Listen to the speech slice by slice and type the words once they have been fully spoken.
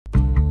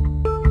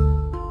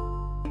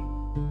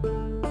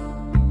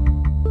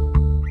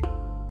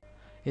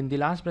In the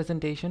last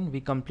presentation, we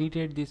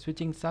completed the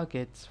switching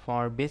circuits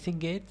for basic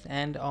gates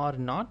and or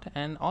NOT,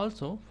 and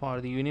also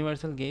for the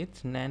universal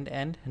gates NAND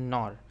and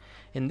NOR.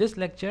 In this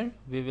lecture,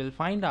 we will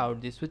find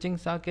out the switching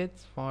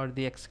circuits for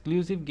the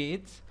exclusive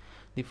gates.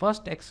 The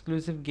first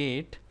exclusive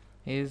gate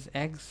is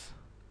EXOR,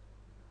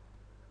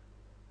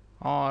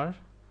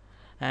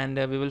 and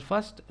we will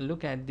first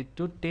look at the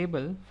truth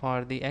table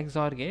for the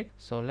EXOR gate.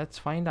 So let's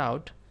find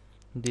out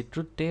the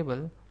truth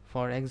table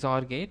for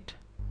EXOR gate.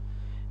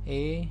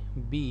 A,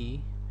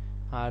 B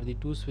are the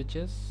two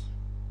switches,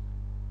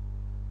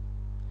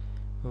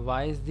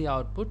 Y is the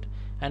output,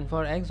 and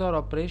for EXOR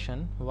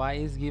operation, Y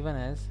is given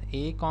as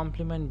A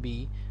complement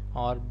B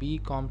or B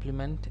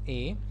complement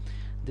A.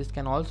 This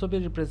can also be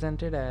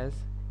represented as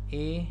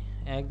A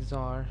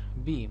EXOR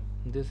B.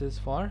 This is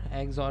for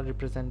EXOR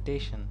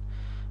representation.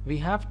 We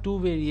have two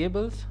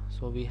variables,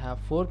 so we have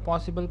four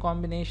possible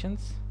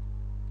combinations.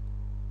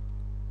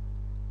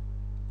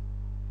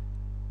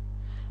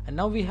 And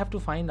now we have to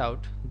find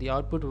out the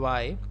output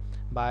Y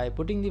by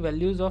putting the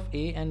values of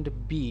A and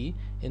B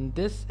in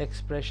this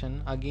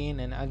expression again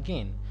and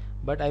again.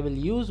 But I will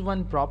use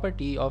one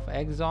property of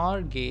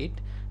EXOR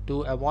gate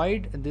to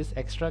avoid this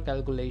extra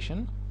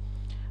calculation.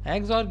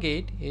 EXOR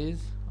gate is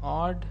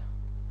odd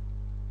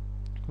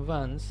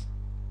ones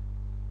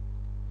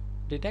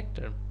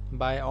detector.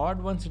 By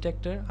odd ones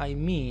detector, I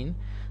mean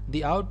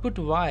the output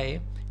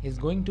Y is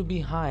going to be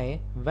high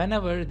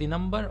whenever the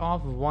number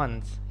of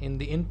ones in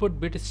the input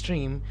bit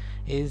stream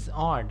is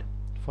odd.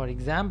 For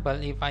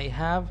example, if I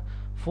have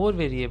four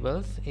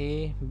variables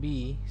A,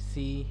 B,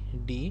 C,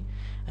 D,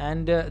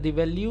 and the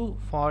value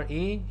for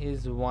A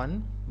is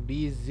 1,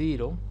 B is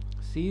 0,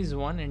 C is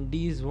 1 and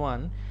D is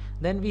 1,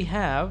 then we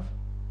have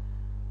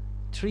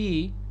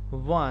 3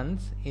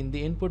 ones in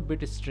the input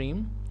bit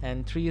stream,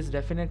 and 3 is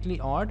definitely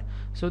odd,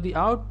 so the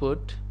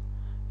output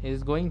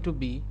is going to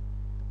be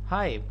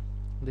high.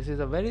 This is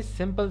a very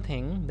simple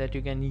thing that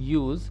you can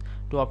use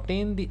to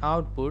obtain the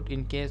output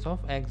in case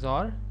of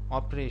EXOR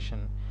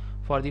operation.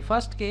 For the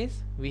first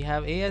case, we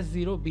have A as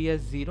 0, B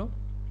as 0.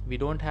 We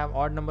don't have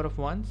odd number of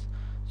ones,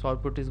 so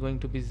output is going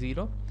to be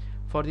 0.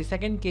 For the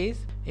second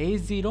case, A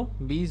is 0,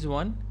 B is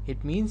 1.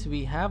 It means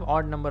we have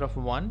odd number of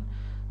 1,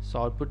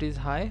 so output is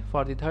high.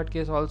 For the third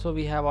case also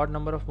we have odd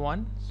number of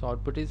 1, so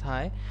output is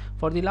high.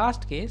 For the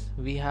last case,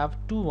 we have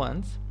two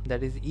ones,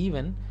 that is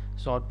even,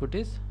 so output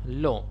is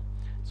low.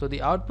 So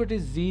the output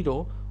is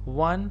 0,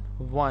 1,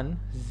 1,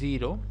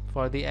 0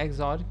 for the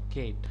EXOR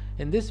gate.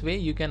 In this way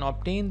you can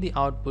obtain the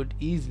output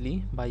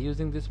easily by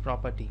using this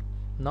property.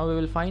 Now we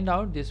will find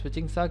out the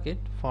switching circuit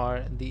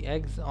for the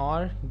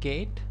EXOR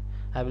gate.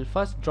 I will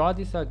first draw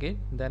the circuit,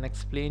 then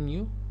explain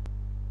you.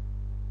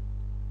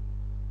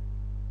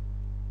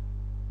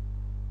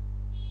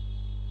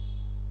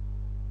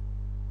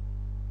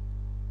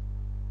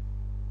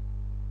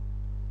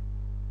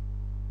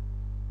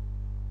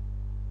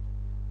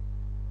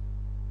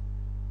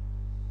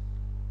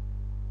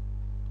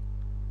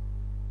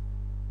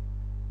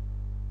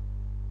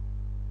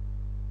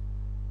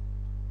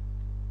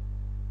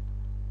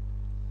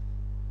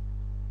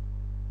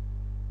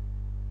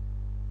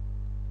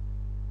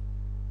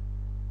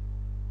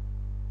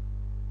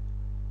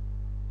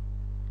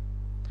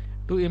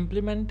 To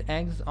implement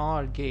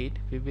EXOR gate,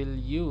 we will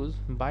use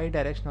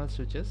bidirectional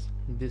switches.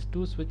 These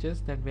two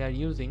switches that we are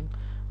using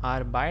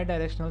are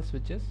bidirectional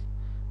switches.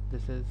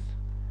 This is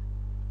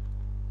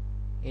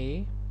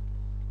A,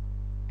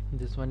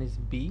 this one is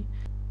B,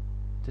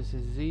 this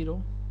is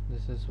 0,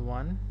 this is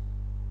 1.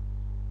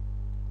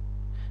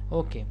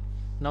 Okay,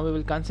 now we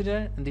will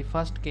consider the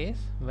first case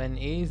when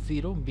A is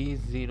 0, B is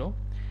 0.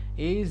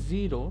 A is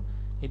 0,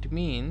 it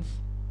means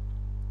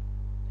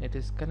it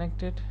is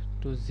connected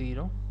to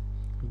 0.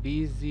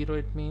 B is 0,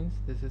 it means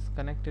this is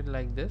connected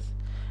like this,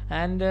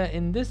 and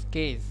in this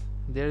case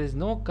there is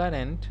no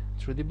current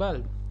through the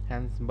bulb,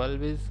 hence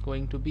bulb is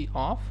going to be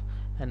off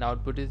and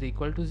output is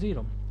equal to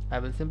 0. I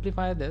will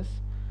simplify this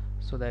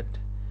so that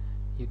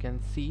you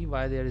can see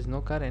why there is no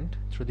current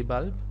through the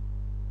bulb.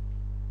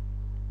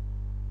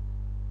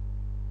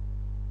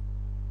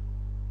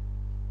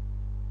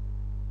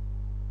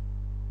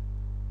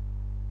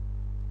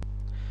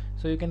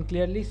 So you can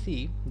clearly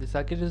see the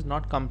circuit is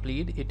not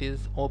complete, it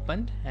is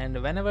opened,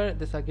 and whenever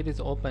the circuit is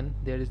open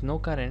there is no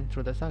current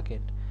through the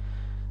circuit.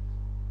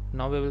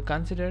 Now we will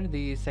consider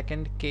the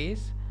second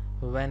case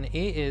when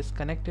A is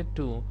connected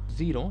to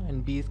 0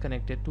 and B is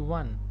connected to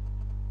 1.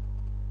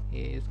 A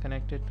is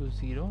connected to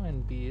 0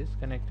 and B is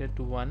connected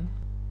to 1,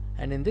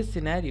 and in this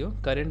scenario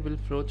current will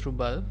flow through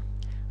bulb.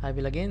 I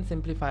will again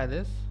simplify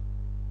this.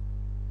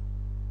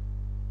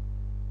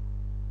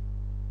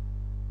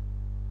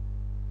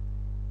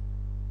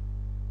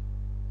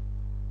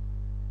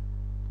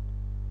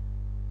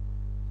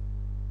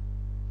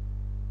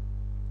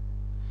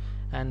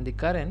 And the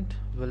current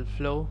will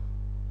flow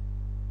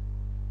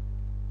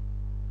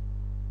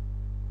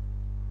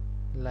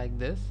like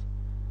this,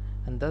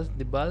 and thus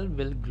the bulb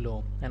will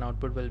glow and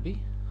output will be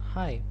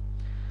high.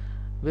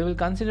 We will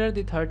consider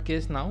the third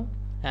case now,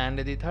 and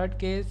the third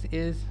case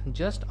is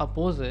just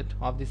opposite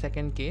of the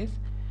second case.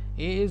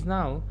 A is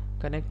now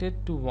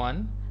connected to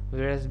 1,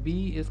 whereas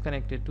B is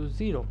connected to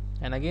 0,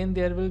 and again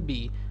there will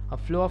be a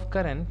flow of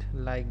current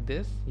like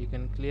this. You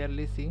can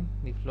clearly see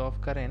the flow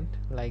of current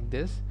like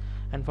this.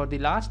 And for the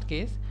last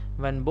case,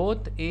 when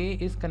both A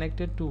is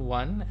connected to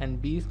 1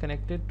 and B is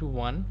connected to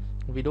 1,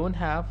 we don't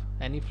have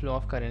any flow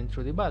of current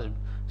through the bulb.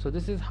 So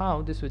this is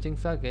how the switching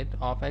circuit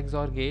of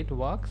EXOR gate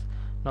works.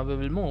 Now we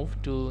will move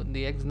to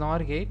the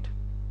EXNOR gate.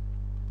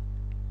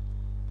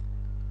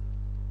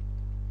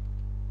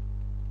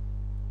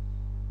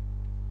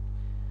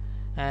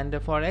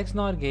 And for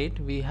EXNOR gate,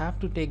 we have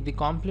to take the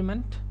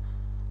complement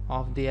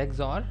of the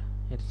EXOR.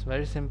 It's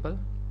very simple.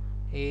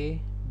 A,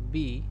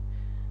 B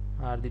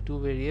are the two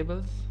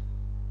variables,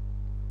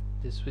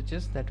 the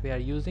switches that we are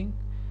using.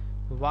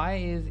 Y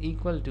is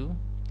equal to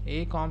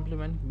A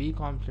complement, B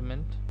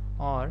complement,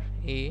 or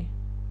A,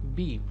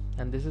 B,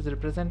 and this is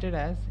represented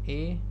as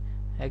A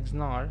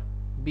EXNOR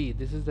B.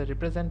 This is the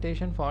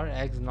representation for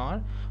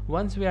EXNOR.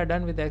 Once we are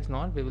done with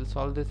EXNOR, we will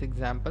solve this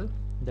example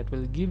that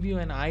will give you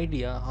an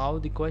idea how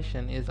the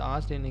question is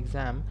asked in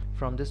exam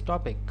from this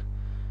topic.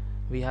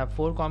 We have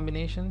 4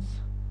 combinations: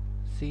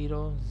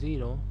 0,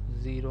 0,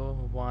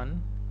 0,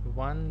 1,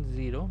 1,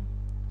 0,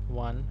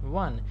 1,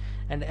 1,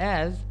 and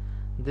as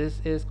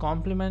this is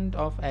complement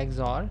of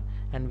EXOR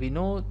and we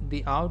know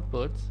the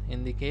outputs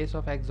in the case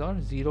of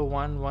EXOR 0,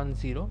 1, 1,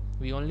 0,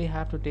 we only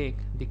have to take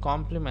the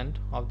complement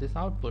of these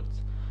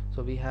outputs.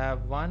 So we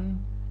have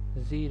 1,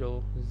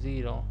 0,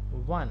 0,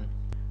 1.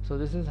 So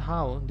this is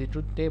how the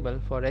truth table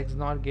for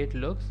EXNOR gate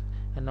looks,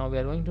 and now we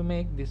are going to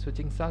make the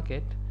switching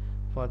circuit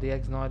for the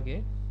EXNOR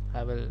gate.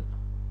 I will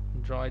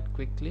draw it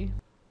quickly.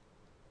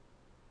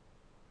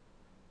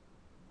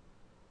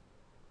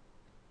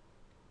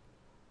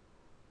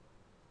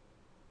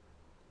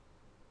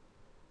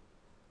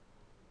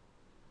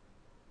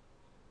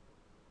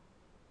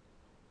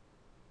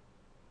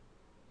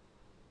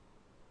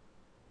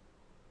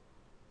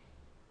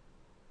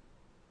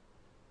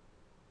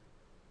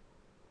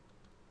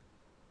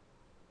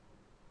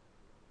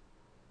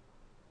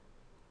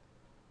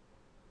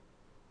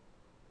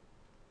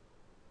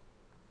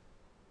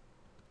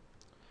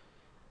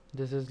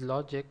 This is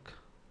logic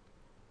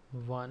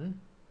 1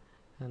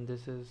 and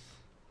this is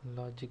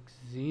logic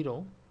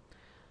 0.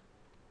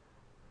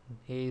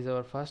 A is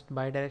our first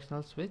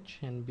bidirectional switch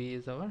and B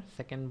is our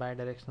second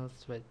bidirectional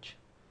switch.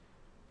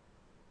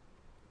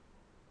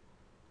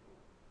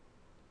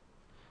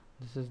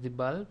 This is the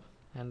bulb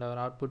and our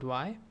output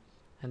Y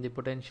and the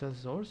potential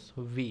source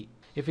V.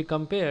 If we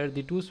compare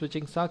the two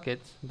switching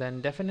circuits,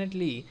 then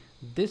definitely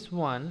this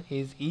one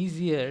is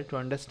easier to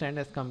understand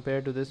as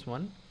compared to this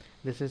one.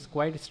 This is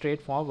quite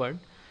straightforward.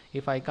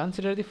 If I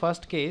consider the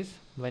first case,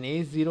 when A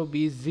is 0,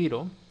 B is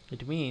 0,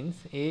 it means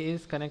A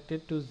is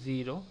connected to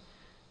 0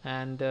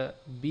 and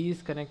B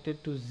is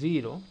connected to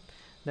 0,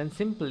 then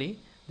simply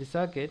the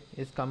circuit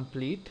is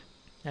complete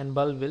and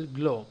bulb will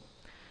glow.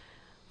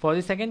 For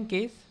the second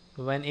case,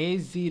 when A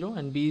is 0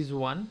 and B is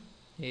 1,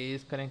 A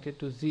is connected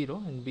to 0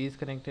 and B is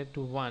connected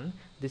to 1,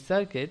 the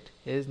circuit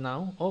is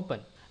now open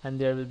and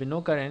there will be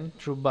no current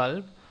through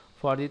bulb.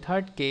 For the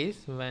third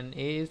case, when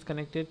A is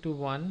connected to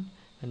 1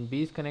 and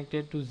B is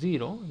connected to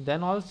 0,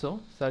 then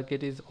also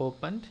circuit is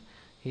opened.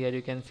 Here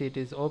you can see it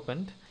is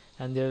opened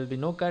and there will be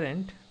no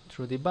current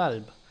through the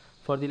bulb.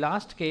 For the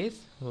last case,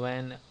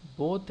 when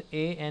both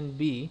A and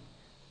B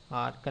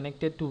are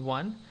connected to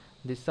 1,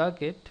 the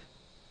circuit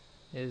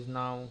is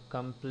now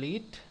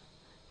complete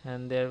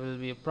and there will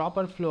be a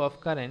proper flow of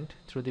current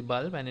through the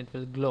bulb and it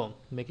will glow,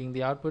 making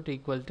the output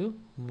equal to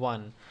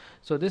 1.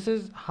 So this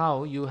is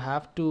how you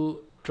have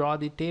to draw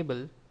the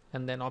table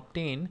and then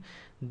obtain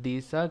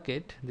the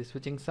circuit, the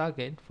switching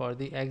circuit for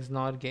the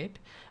EXNOR gate.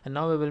 And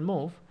now we will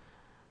move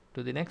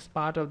to the next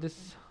part of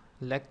this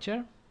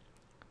lecture,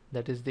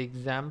 that is the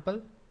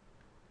example.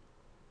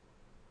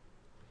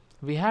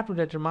 We have to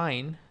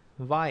determine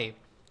Y.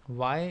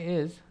 Y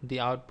is the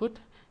output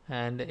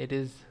and it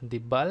is the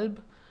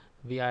bulb.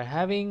 We are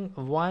having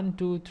 1,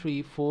 2,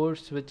 3, 4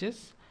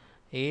 switches,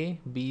 A,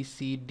 B,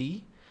 C,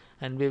 D,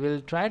 and we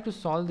will try to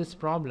solve this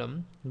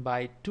problem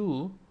by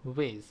two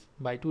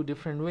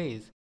different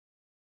ways.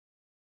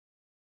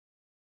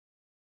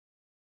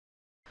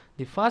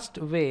 The first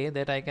way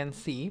that I can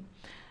see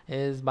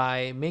is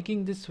by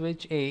making this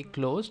switch A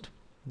closed.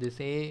 This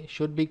A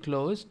should be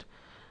closed.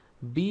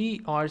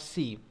 B or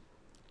C,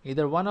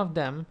 either one of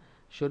them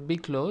should be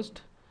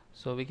closed.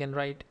 So we can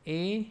write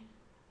A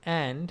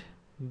and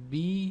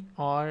B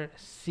or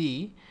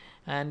C,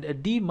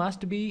 and D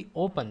must be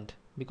opened,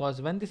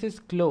 because when this is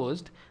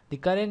closed, the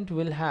current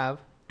will have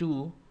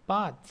two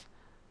paths.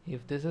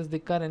 If this is the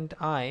current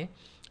I,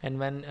 and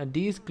when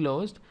D is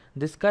closed,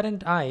 this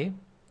current I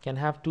can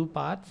have two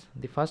paths.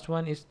 The first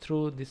one is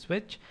through the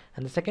switch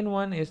and the second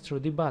one is through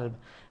the bulb.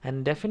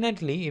 And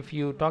definitely if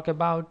you talk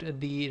about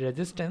the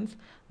resistance,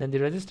 then the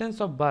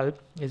resistance of bulb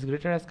is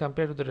greater as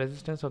compared to the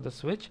resistance of the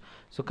switch.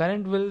 So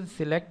current will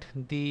select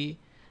the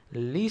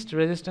least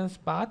resistance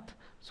path.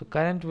 So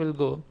current will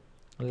go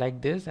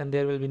like this and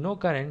there will be no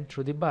current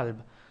through the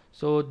bulb.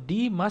 So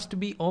D must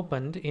be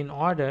opened in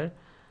order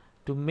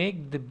to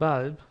make the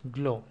bulb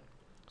glow.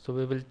 So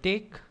we will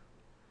take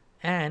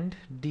and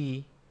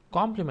D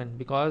complement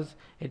because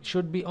it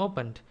should be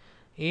opened.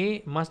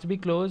 A must be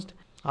closed.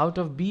 Out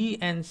of B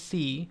and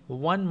C,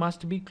 one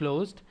must be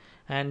closed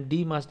and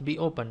D must be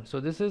opened. So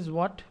this is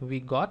what we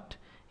got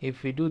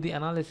if we do the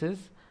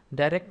analysis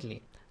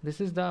directly. This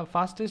is the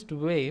fastest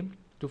way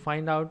to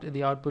find out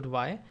the output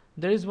Y.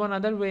 There is one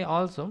other way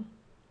also.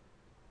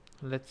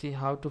 Let's see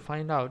how to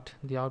find out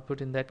the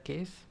output in that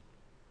case.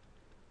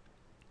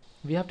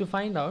 We have to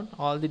find out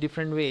all the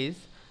different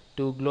ways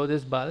to glow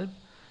this bulb.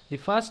 The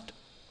first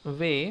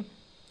way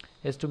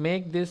is to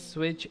make this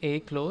switch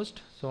A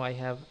closed. So I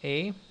have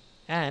A,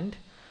 and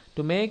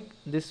to make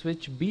this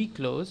switch B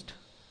closed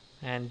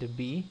and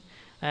B,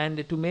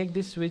 and to make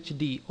this switch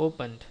D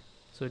opened.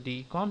 So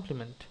D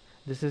complement.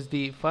 This is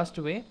the first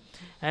way,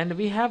 and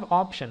we have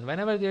option.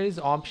 Whenever there is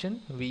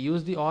option, we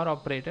use the OR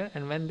operator,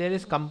 and when there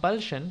is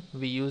compulsion,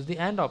 we use the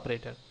AND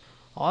operator.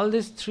 All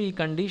these three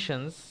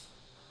conditions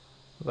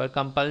were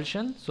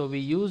compulsion, so we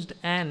used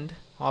AND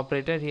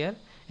operator here.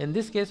 In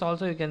this case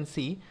also you can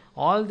see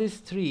all these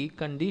three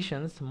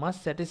conditions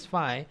must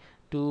satisfy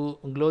to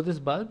glow this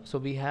bulb, so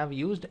we have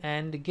used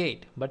AND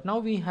gate. But now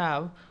we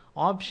have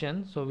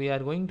option, so we are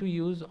going to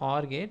use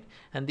OR gate,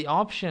 and the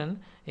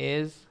option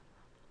is,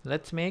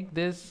 let's make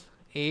this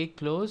A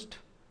closed,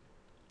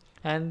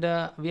 and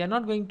we are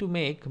not going to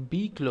make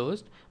B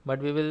closed, but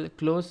we will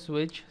close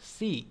switch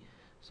C.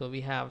 So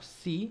we have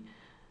C,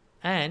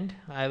 and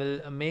I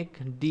will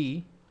make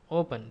D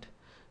opened.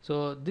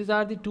 So these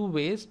are the two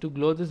ways to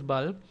glow this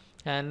bulb,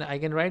 and I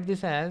can write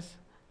this as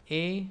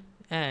A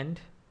and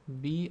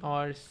B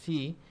or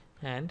C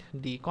and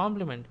D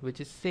complement,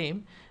 which is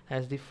same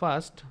as the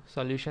first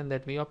solution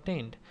that we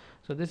obtained.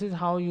 So this is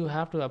how you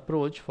have to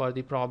approach for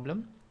the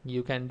problem.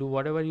 You can do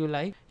whatever you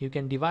like. You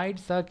can divide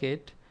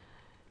circuit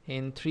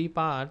in 3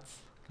 parts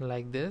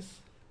like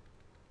this,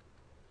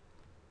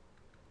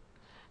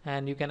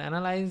 and you can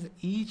analyze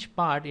each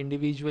part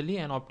individually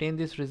and obtain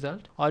this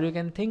result. Or you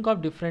can think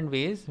of different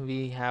ways.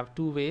 We have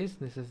 2 ways.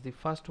 This is the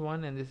first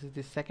one and this is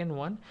the second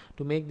one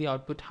to make the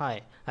output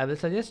high. I will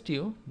suggest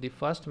you the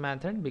first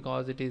method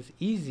because it is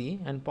easy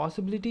and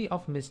possibility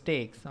of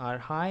mistakes are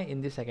high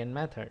in the second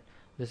method.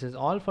 This is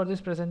all for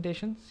this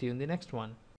presentation. See you in the next one.